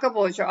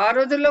 కాకపోవచ్చు. ఆ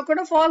రోజుల్లో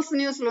కూడా ఫాల్స్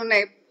న్యూస్లు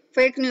ఉన్నాయి,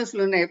 ఫేక్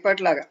న్యూస్లు ఉన్నాయి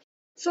ఇప్పట్లాగా.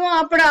 సో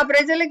అప్పుడు ఆ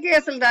ప్రజలకి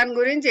అసలు దాని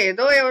గురించి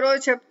ఏదో ఎవరో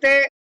చెప్తే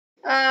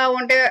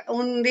ఉంటే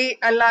ఉంది,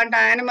 అలాంటి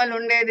యానిమల్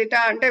ఉండేదిట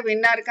అంటే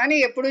విన్నారు, కానీ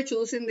ఎప్పుడూ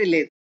చూసింది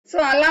లేదు. సో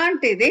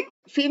అలాంటిది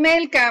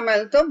ఫీమేల్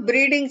క్యామెల్ తో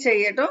బ్రీడింగ్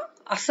చేయటం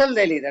అస్సలు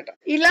తెలియదట.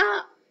 ఇలా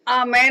ఆ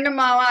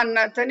మేనమావ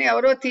అన్నతని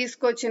ఎవరో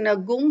తీసుకొచ్చిన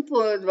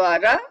గుంపు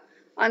ద్వారా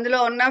అందులో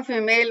ఉన్న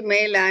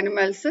మేల్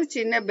యానిమల్స్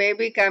చిన్న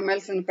బేబీ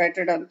క్యామెల్స్ ని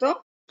పెట్టడంతో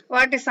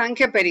వాటి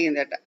సంఖ్య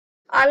పెరిగిందట.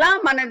 అలా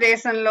మన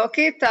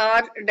దేశంలోకి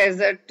థార్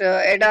డెజర్ట్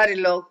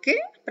ఎడారిలోకి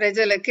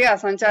ప్రజలకి ఆ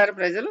సంచార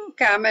ప్రజలు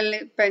క్యామెల్ ని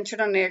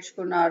పెంచడం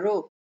నేర్చుకున్నారు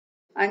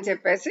అని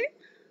చెప్పేసి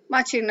మా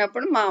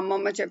చిన్నప్పుడు మా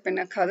అమ్మమ్మ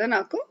చెప్పిన కథ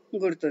నాకు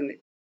గుర్తుంది.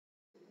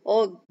 ఓ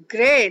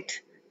గ్రేట్,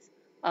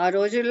 ఆ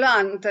రోజుల్లో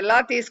అంతలా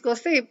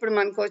తీసుకొస్తే ఇప్పుడు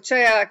మనకు వచ్చే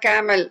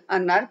క్యామెల్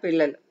అన్నారు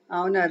పిల్లలు.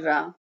 అవునర్రా.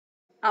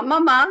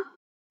 అమ్మమ్మ,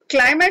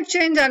 క్లైమేట్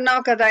చేంజ్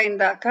అన్నావు కదా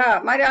ఇందాక,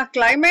 మరి ఆ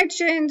క్లైమేట్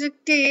చేంజ్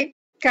కి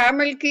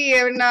క్యామెల్ కి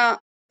ఏమైనా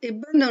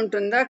ఇబ్బంది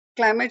ఉంటుందా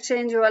క్లైమేట్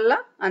చేంజ్ వల్ల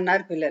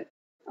అన్నారు పిల్లలు.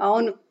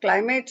 అవును,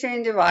 క్లైమేట్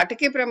చేంజ్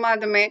వాటికి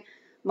ప్రమాదమే,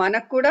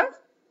 మనకు కూడా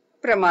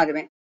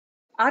ప్రమాదమే.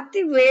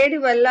 అతి వేడి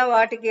వల్ల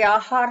వాటికి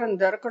ఆహారం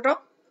దొరకడం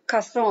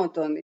కష్టం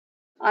అవుతుంది.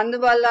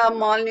 అందువల్ల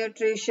మాల్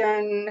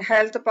న్యూట్రిషన్,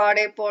 హెల్త్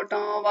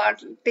పాడైపోవటం,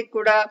 వాటికి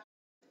కూడా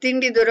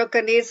తిండి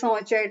దొరక్క నీరసం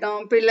వచ్చేయడం,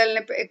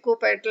 పిల్లల్ని ఎక్కువ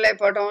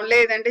పెట్టలేకపోవడం,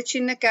 లేదంటే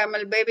చిన్న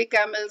క్యామెల్ బేబీ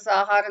క్యామెల్స్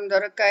ఆహారం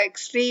దొరక్క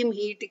ఎక్స్ట్రీమ్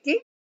హీట్ కి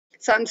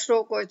సన్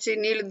స్ట్రోక్ వచ్చి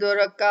నీళ్లు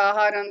దొరక్క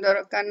ఆహారం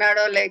దొరక్క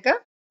నడవలేక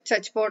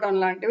చచ్చిపోవడం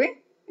లాంటివి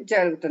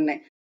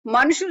జరుగుతున్నాయి.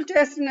 మనుషులు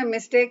చేస్తున్న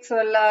మిస్టేక్స్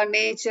వల్ల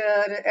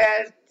నేచర్,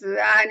 ఎర్త్,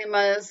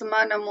 యానిమల్స్,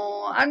 మనము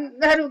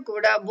అందరూ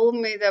కూడా భూమి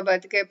మీద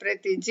బతికే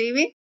ప్రతి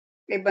జీవి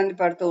ఇబ్బంది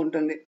పడుతూ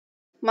ఉంటుంది.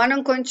 మనం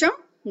కొంచెం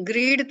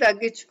గ్రీడ్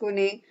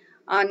తగ్గించుకుని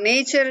ఆ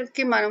నేచర్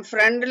కి మనం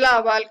ఫ్రెండ్ లా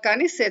అవ్వాలి,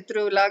 కానీ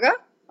శత్రువులాగా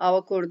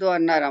అవ్వకూడదు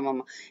అన్నారు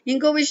అమ్మమ్మ.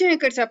 ఇంకో విషయం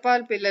ఇక్కడ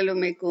చెప్పాలి పిల్లలు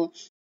మీకు,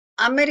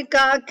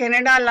 అమెరికా,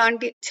 కెనడా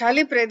లాంటి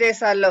చలి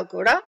ప్రదేశాల్లో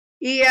కూడా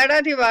ఈ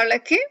ఏడాది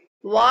వాళ్ళకి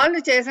వాళ్ళు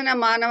చేసిన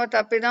మానవ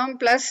తప్పిదం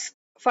ప్లస్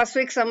ఫస్ట్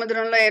వీక్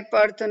సముద్రంలో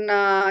ఏర్పడుతున్న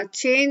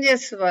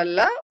చేంజెస్ వల్ల,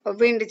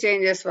 విండ్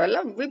చేంజెస్ వల్ల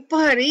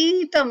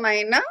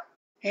విపరీతమైన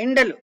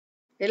ఎండలు,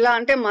 ఎలా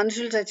అంటే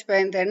మనుషులు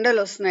చచ్చిపోయేంత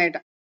ఎండలు వస్తున్నాయట.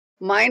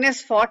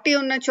 -40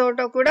 ఉన్న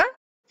చోట కూడా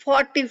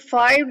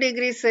 45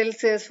 degree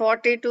Celsius,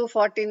 40 to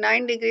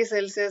 49 degree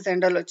Celsius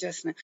ఎండలు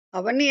వచ్చేస్తున్నాయి.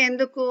 అవన్నీ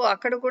ఎందుకు?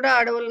 అక్కడ కూడా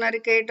అడవులు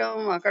నరికేయటం,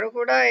 అక్కడ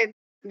కూడా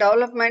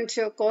డెవలప్మెంట్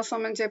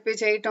కోసం అని చెప్పి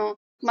చేయటం.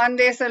 మన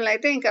దేశంలో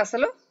అయితే ఇంకా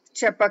అసలు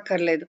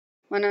చెప్పక్కర్లేదు.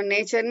 మనం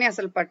నేచర్ ని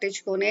అసలు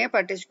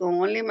పట్టించుకోం.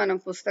 ఓన్లీ మనం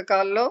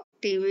పుస్తకాల్లో,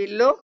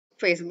 టీవీల్లో,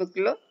 ఫేస్బుక్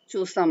లో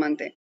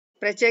చూస్తామంతే.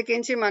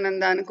 ప్రత్యేకించి మనం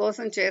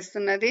దానికోసం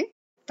చేస్తున్నది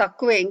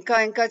తక్కువే.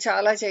 ఇంకా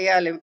చాలా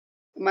చేయాలి.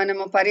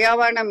 మనము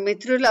పర్యావరణ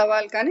మిత్రులు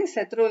అవ్వాలి, కానీ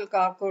శత్రువులు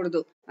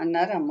కాకూడదు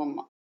అన్నారు అమ్మమ్మ.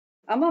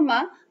 అమ్మమ్మ,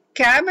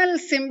 క్యామెల్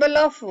సింబల్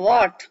ఆఫ్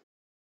వాట్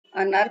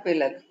అన్నారు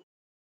పిల్లలు.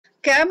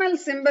 క్యామెల్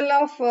సింబల్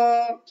ఆఫ్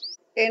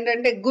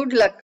ఏంటంటే గుడ్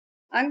లక్.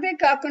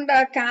 అంతేకాకుండా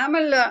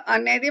క్యామెల్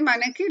అనేది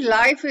మనకి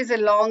life is a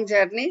long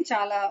journey,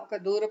 చాలా ఒక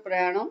దూర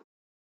ప్రయాణం.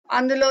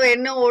 అందులో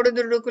ఎన్నో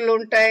ఒడిదుడుకులు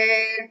ఉంటాయి,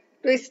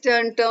 ట్విస్ట్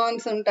అండ్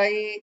టర్న్స్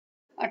ఉంటాయి,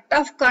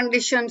 టఫ్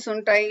కండిషన్స్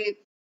ఉంటాయి.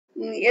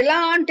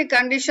 ఎలాంటి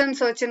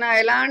కండిషన్స్ వచ్చినా,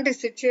 ఎలాంటి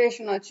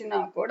సిచ్యుయేషన్ వచ్చినా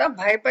కూడా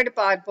భయపడి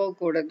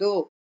పారిపోకూడదు.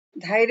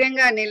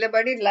 ధైర్యంగా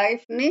నిలబడి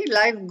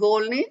లైఫ్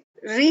గోల్ ని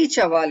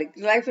రీచ్ అవ్వాలి,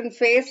 లైఫ్ ని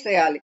ఫేస్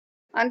చేయాలి.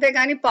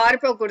 అంతేగాని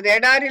పారిపోకూడదు.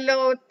 ఎడారిలో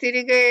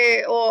తిరిగే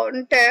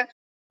ఉంటే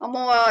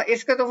అమ్మో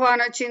ఇసుక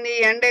తుఫాన్ వచ్చింది,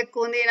 ఎండ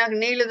ఎక్కువ ఉంది, నాకు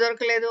నీళ్లు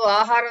దొరకలేదు,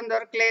 ఆహారం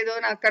దొరకలేదు,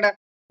 అక్కడ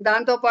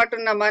దాంతో పాటు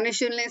ఉన్న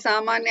మనుషుల్ని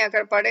సామాన్ని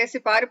అక్కడ పడేసి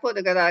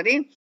పారిపోదు కదా. అది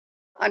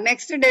ఆ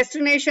నెక్స్ట్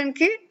డెస్టినేషన్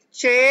కి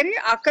చేరి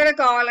అక్కడ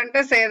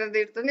కావాలంటే సేద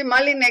తీరుతుంది,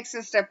 మళ్ళీ నెక్స్ట్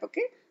స్టెప్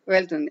కి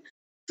వెళ్తుంది.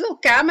 సో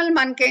క్యామెల్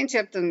మనకేం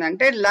చెప్తుంది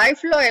అంటే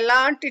లైఫ్ లో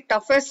ఎలాంటి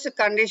టఫెస్ట్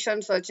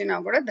కండిషన్స్ వచ్చినా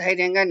కూడా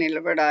ధైర్యంగా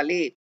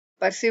నిలబడాలి,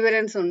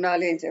 పర్సివరెన్స్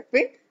ఉండాలి అని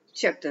చెప్పి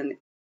చెప్తుంది.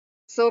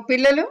 సో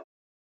పిల్లలు,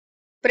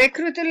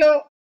 ప్రకృతిలో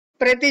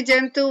ప్రతి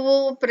జంతువు,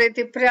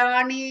 ప్రతి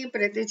ప్రాణి,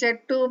 ప్రతి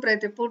చెట్టు,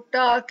 ప్రతి పుట్ట,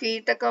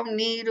 కీటకం,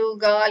 నీరు,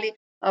 గాలి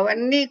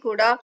అవన్నీ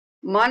కూడా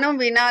మనం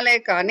వినాలే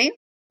కానీ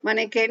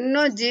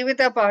మనకెన్నో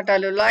జీవిత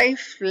పాఠాలు,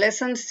 లైఫ్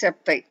లెసన్స్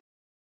చెప్తాయి.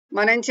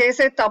 మనం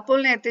చేసే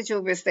తప్పుల్ని ఎత్తి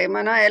చూపిస్తాయి,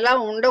 మనం ఎలా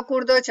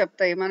ఉండకూడదో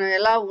చెప్తాయి, మనం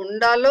ఎలా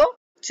ఉండాలో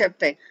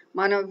చెప్తాయి.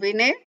 మనం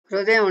వినే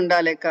హృదయం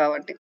ఉండాలి.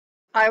 కాబట్టి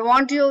I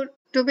want you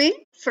to be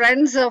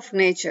friends of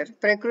nature.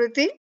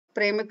 ప్రకృతి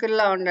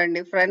ప్రేమికుల్లా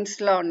ఉండండి,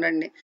 ఫ్రెండ్స్లా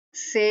ఉండండి.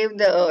 సేవ్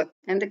ద ఎర్త్,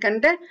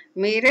 ఎందుకంటే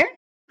మీరే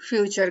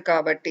ఫ్యూచర్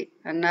కాబట్టి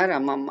అన్నారు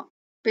అమ్మమ్మ.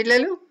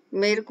 పిల్లలు,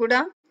 మీరు కూడా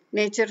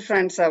నేచర్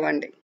ఫ్రెండ్స్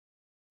అవ్వండి.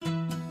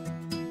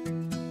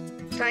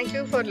 థ్యాంక్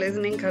యూ ఫర్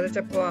లిజనింగ్ కథ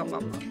చెప్పవా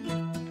అమ్మమ్మ.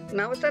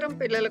 నవతరం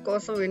పిల్లల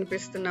కోసం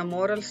వినిపిస్తున్న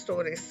మోరల్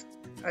స్టోరీస్,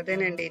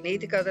 అదేనండి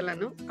నీతి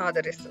కథలను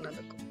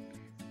ఆదరిస్తున్నందుకు.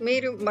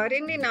 మీరు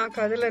మరిన్ని నా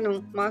కథలను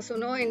మా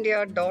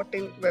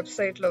sunoindia.in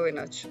వెబ్సైట్లో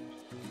వినొచ్చు.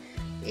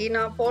 ఈ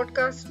నా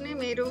పాడ్కాస్ట్ని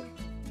మీరు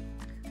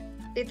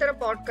ఇతర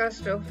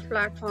పాడ్కాస్ట్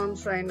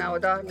ప్లాట్ఫామ్స్ అయిన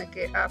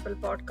ఉదాహరణకి Apple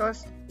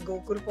podcast,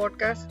 Google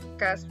podcast,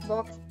 cast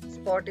box,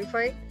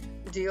 Spotify,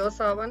 Jio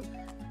Saavn,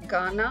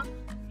 Gaana,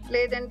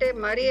 లేదంటే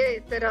మరీ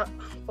ఇతర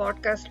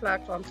పాడ్కాస్ట్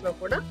ప్లాట్ఫామ్స్లో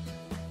కూడా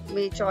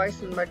మీ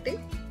చాయిస్ని బట్టి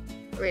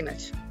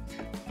వినొచ్చు.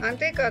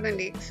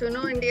 అంతేకాదండి,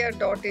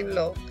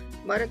 sunoindia.inలో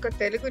మరొక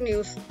తెలుగు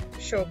న్యూస్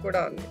షో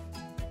కూడా ఉంది.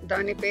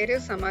 దాని పేరు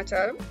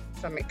సమాచారం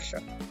సమీక్ష.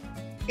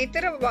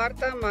 ఇతర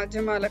వార్తా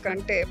మాధ్యమాల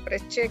కంటే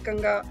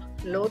ప్రత్యేకంగా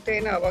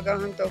లోతైన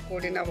అవగాహనతో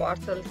కూడిన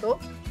వార్తలతో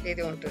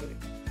ఇది ఉంటుంది.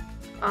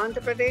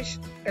 ఆంధ్రప్రదేశ్,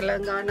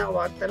 తెలంగాణ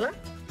వార్తల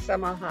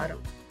సమాహారం.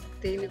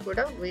 దీన్ని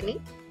కూడా విని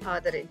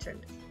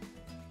ఆదరించండి.